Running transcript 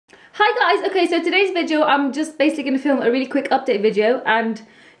Hi guys, okay, so today's video I'm just basically going to film a really quick update video, and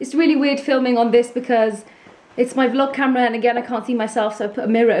it's really weird filming on this because it's my vlog camera and again I can't see myself, so I put a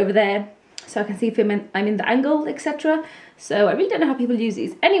mirror over there so I can see if I'm in the angle, etc. So I really don't know how people use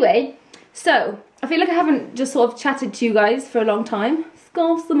these. Anyway, so I feel like I haven't just sort of chatted to you guys for a long time.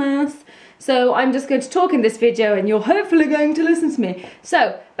 Scarf's a mess. So I'm just going to talk in this video and you're hopefully going to listen to me.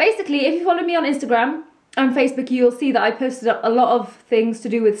 So basically, if you follow me on Instagram and Facebook, you'll see that I posted up a lot of things to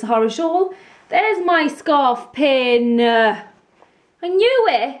do with Sahara Shawl. There's my scarf pin. I knew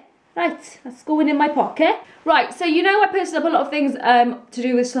it. Right, that's going in my pocket. Right, so you know I posted up a lot of things to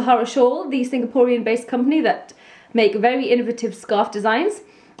do with Sahara Shawl, the Singaporean-based company that make very innovative scarf designs.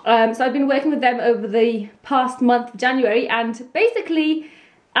 So I've been working with them over the past month of January, and basically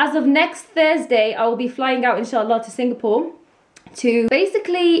as of next Thursday I will be flying out inshallah to Singapore to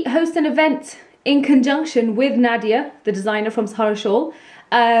basically host an event in conjunction with Nadia, the designer from Sahara Shawl,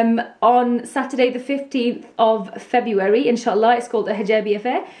 on Saturday the 15th of February, inshallah. It's called a Hijabi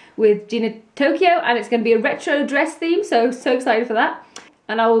Affair with Gina Tokyo, and it's going to be a retro dress theme, so excited for that.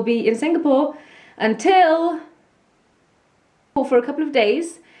 And I will be in Singapore until for a couple of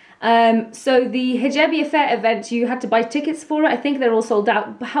days. So the Hijabi Affair event, you had to buy tickets for it. I think they're all sold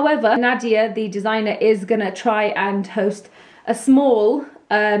out. However, Nadia, the designer, is going to try and host a small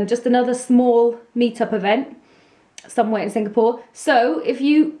just another small meetup event somewhere in Singapore. So if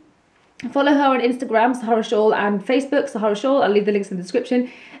you follow her on Instagram, Sahara Shawl, and Facebook, Sahara Shawl, I'll leave the links in the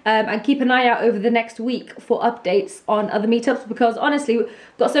description, and keep an eye out over the next week for updates on other meetups, because honestly we've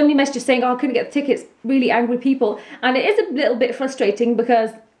got so many messages saying, oh, I couldn't get the tickets, really angry people, and it is a little bit frustrating because,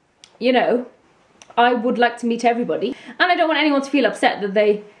 you know, I would like to meet everybody and I don't want anyone to feel upset that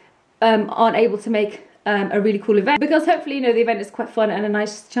they aren't able to make a really cool event, because hopefully, you know, the event is quite fun and a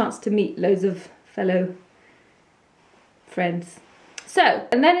nice chance to meet loads of fellow friends. So,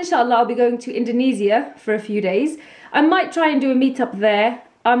 and then inshallah I'll be going to Indonesia for a few days. I might try and do a meetup there.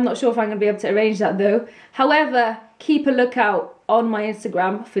 I'm not sure if I'm going to be able to arrange that though. However, keep a lookout on my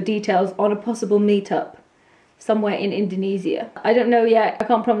Instagram for details on a possible meetup somewhere in Indonesia. I don't know yet, I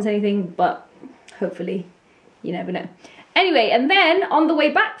can't promise anything, but hopefully, you never know. Anyway, and then on the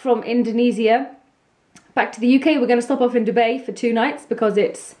way back from Indonesia back to the UK, we're going to stop off in Dubai for 2 nights because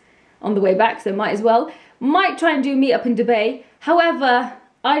it's on the way back, so might as well. Might try and do a meet up in Dubai. However,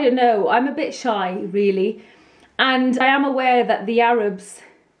 I don't know, I'm a bit shy really, and I am aware that the Arabs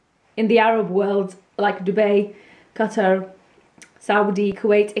in the Arab world, like Dubai, Qatar, Saudi,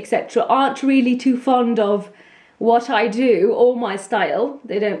 Kuwait, etc., aren't really too fond of what I do or my style.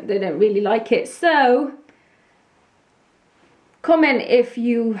 They don't really like it. So comment if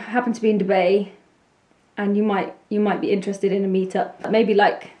you happen to be in Dubai and you might be interested in a meetup. Maybe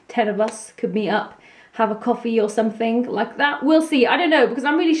like 10 of us could meet up, have a coffee or something like that. We'll see. I don't know, because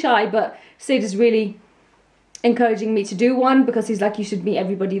I'm really shy, but Sid is really encouraging me to do one because he's like, you should meet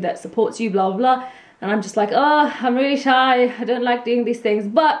everybody that supports you, blah blah. And I'm just like, oh, I'm really shy, I don't like doing these things.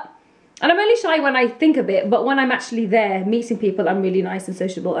 And I'm only shy when I think a bit, but when I'm actually there meeting people, I'm really nice and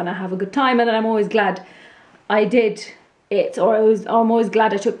sociable and I have a good time, and then I'm always glad I did it, or I'm always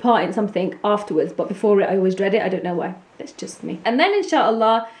glad I took part in something afterwards, but before it I always dread it. I don't know why, that's just me. And then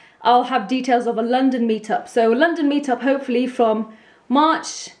inshallah I'll have details of a London meetup. So a London meetup hopefully from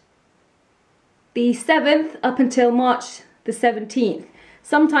March the 7th up until March the 17th.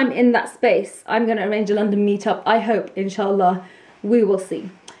 Sometime in that space I'm going to arrange a London meetup, I hope, inshallah. We will see.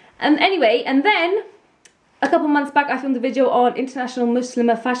 And anyway, and then a couple months back I filmed a video on International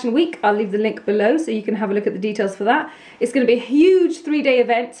Muslimah Fashion Week. I'll leave the link below so you can have a look at the details for that. It's going to be a huge 3-day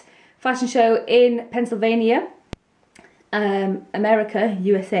event, fashion show in Pennsylvania, America,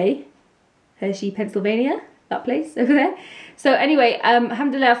 USA, Hershey, Pennsylvania, that place over there. So anyway,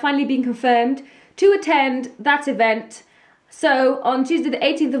 alhamdulillah, I've finally been confirmed to attend that event. So on Tuesday the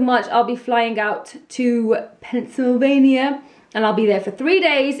 18th of March I'll be flying out to Pennsylvania and I'll be there for 3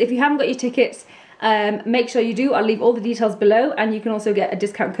 days. If you haven't got your tickets, make sure you do. I'll leave all the details below, and you can also get a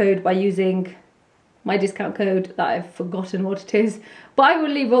discount code by using my discount code that I've forgotten what it is, but I will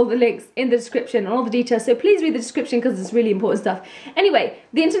leave all the links in the description and all the details, so please read the description because it's really important stuff. Anyway,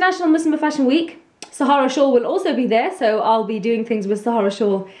 the International Muslimah Fashion Week, Sahara Shawl will also be there, so I'll be doing things with Sahara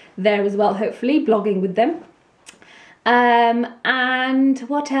Shawl there as well, hopefully blogging with them. And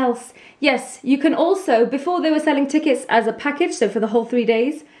what else? Yes, you can also, before they were selling tickets as a package, so for the whole 3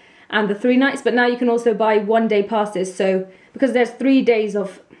 days and the 3 nights, but now you can also buy 1-day passes, so because there's 3 days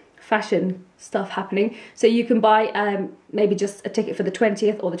of fashion stuff happening, so you can buy maybe just a ticket for the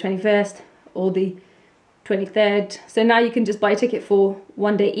 20th or the 21st or the 23rd. So now you can just buy a ticket for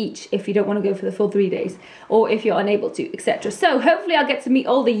 1 day each if you don't want to go for the full 3 days, or if you're unable to, etc. So hopefully I'll get to meet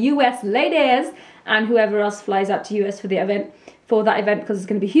all the US ladies and whoever else flies out to US for the event, because it's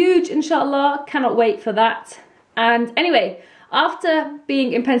going to be huge, inshallah. Cannot wait for that. And anyway, after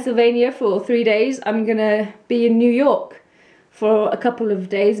being in Pennsylvania for 3 days, I'm gonna be in New York for a couple of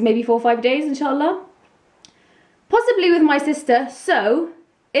days, maybe 4 or 5 days, inshallah. Possibly with my sister. So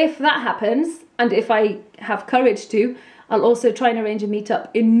if that happens, and if I have courage to, I'll also try and arrange a meetup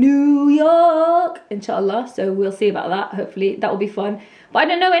in New York, inshallah. So we'll see about that. Hopefully that will be fun. But I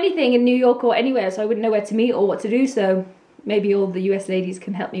don't know anything in New York or anywhere, so I wouldn't know where to meet or what to do. So maybe all the US ladies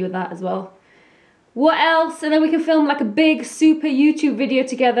can help me with that as well. What else? And then we can film like a big super YouTube video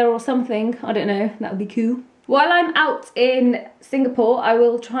together or something. I don't know, that would be cool. While I'm out in Singapore, I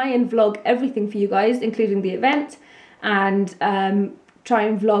will try and vlog everything for you guys, including the event, and try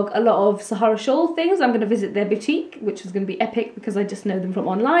and vlog a lot of Sahara Shawl things. I'm going to visit their boutique, which is going to be epic because I just know them from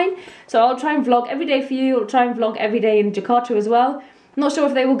online. So I'll try and vlog every day for you. I'll try and vlog every day in Jakarta as well. I'm not sure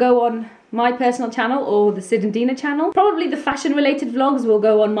if they will go on my personal channel or the Sid and Dina channel. Probably the fashion related vlogs will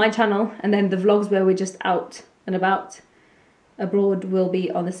go on my channel, and then the vlogs where we're just out and about abroad will be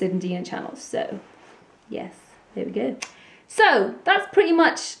on the Sid and Dina channel. So yes, there we go. So that's pretty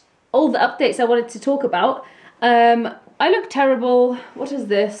much all the updates I wanted to talk about. I look terrible. What is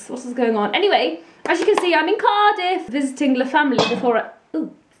this? What is going on? Anyway, as you can see, I'm in Cardiff visiting the family before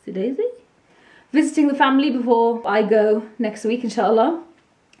ooh, it's a daisy? Visiting the family before I go next week, inshallah.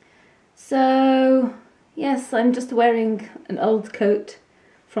 So yes, I'm just wearing an old coat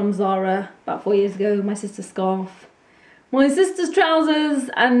from Zara about 4 years ago, my sister's scarf, my sister's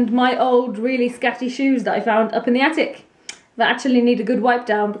trousers, and my old really scatty shoes that I found up in the attic that actually need a good wipe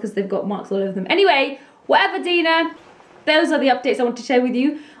down because they've got marks all over them. Anyway, whatever, Dina, those are the updates I want to share with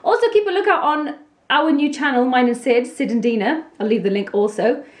you. Also keep a lookout on our new channel, mine and Sid and Dina. I'll leave the link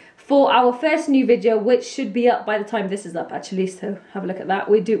also, for our first new video, which should be up by the time this is up actually, so have a look at that.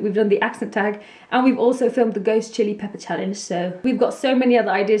 We've done the accent tag, and we've also filmed the Ghost Chili Pepper Challenge, so we've got so many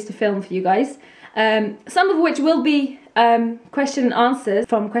other ideas to film for you guys. Some of which will be question and answers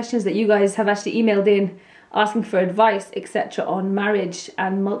from questions that you guys have actually emailed in, asking for advice, etc. on marriage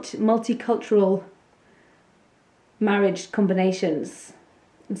and multicultural marriage combinations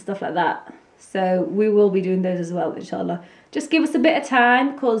and stuff like that. So we will be doing those as well, inshallah. Just give us a bit of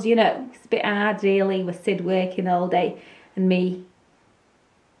time, because, you know, it's a bit hard really with Sid working all day and me,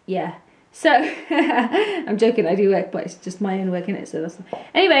 yeah. So, I'm joking, I do work, but it's just my own work, innit? So that's...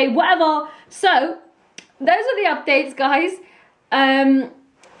 Anyway, whatever. So, those are the updates, guys.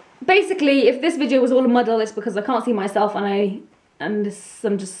 Basically, if this video was all a muddle, it's because I can't see myself, and I'm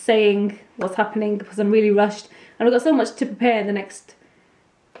just saying what's happening because I'm really rushed. And I've got so much to prepare in the next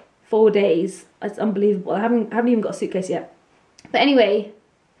 4 days. It's unbelievable. I haven't even got a suitcase yet. But anyway,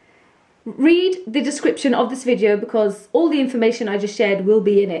 read the description of this video because all the information I just shared will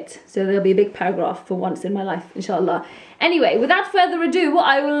be in it. So there'll be a big paragraph for once in my life, inshallah. Anyway, without further ado,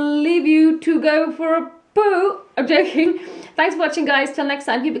 I will leave you to go for a poo. I'm joking. Thanks for watching, guys. Till next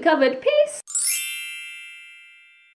time, keep it covered. Peace.